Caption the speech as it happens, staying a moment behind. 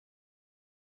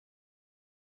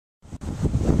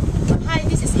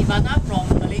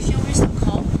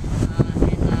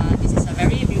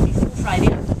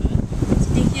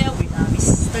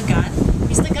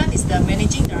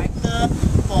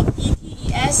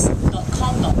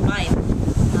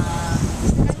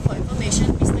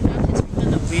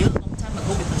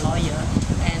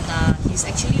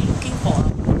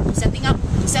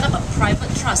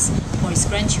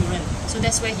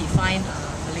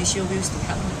MalaysiaWills to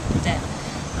help you do that.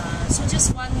 So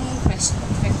just one question.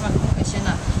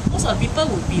 Most of the people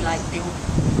would be like they would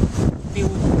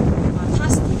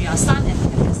pass to their son and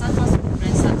their son pass to their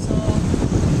grandson. So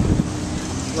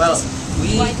well,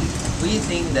 we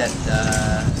think that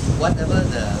whatever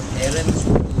the parents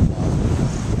do for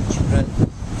children,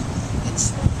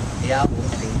 it's their own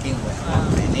thinking, we're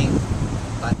not planning.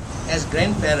 But as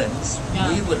grandparents,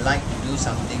 we would like to do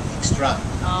something extra.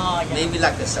 Maybe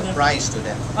like a surprise to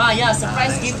them.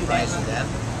 Surprise gift to them.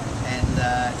 And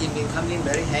it may come in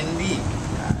very handy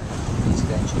to these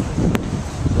grandchildren.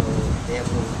 So they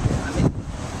will, I mean,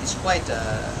 it's quite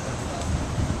a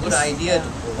good idea to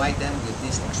provide them with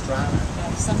this extra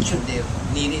should they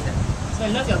need it. So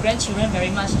you love your grandchildren very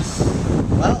much?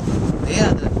 Well, they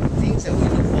are the things that we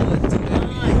look forward to.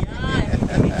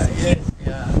 Yes.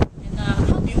 And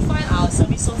how do you find our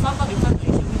service so far? How do you find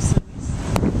MalaysiaWills service?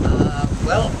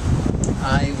 Well,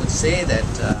 I would say that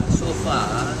so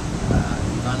far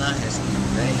Evanna has been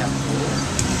very helpful.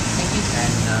 Thank you.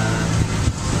 And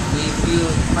we feel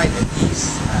quite at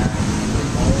ease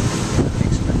with all the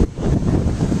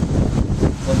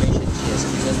information she has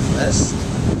given to us,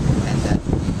 and that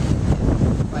we can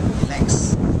quite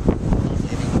relaxed, not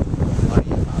having to worry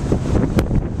about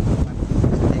what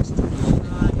next to do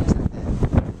and things like that.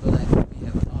 So that we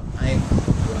have a lot of time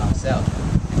to ourselves,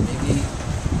 and maybe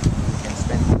we can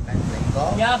spend some time playing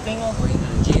golf, going to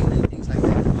the gym and things like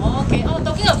that. Okay.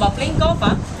 Talking about playing golf,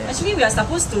 actually we are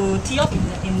supposed to tee off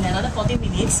in another 40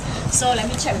 minutes. So let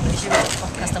me check with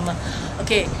MalaysiaWills customer.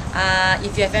 Okay.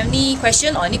 If you have any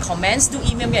question or any comments, do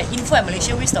email me at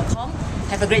info@malaysiawills.com.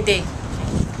 Have a great day.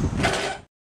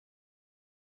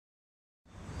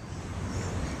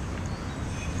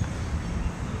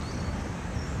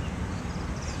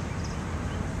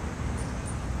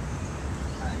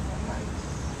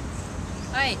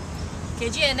 Hi.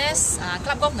 KGNS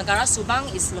Club Golf Negara Subang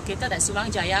is located at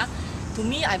Subang Jaya. To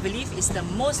me, I believe it's the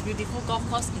most beautiful golf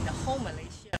course in the whole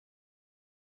Malaysia.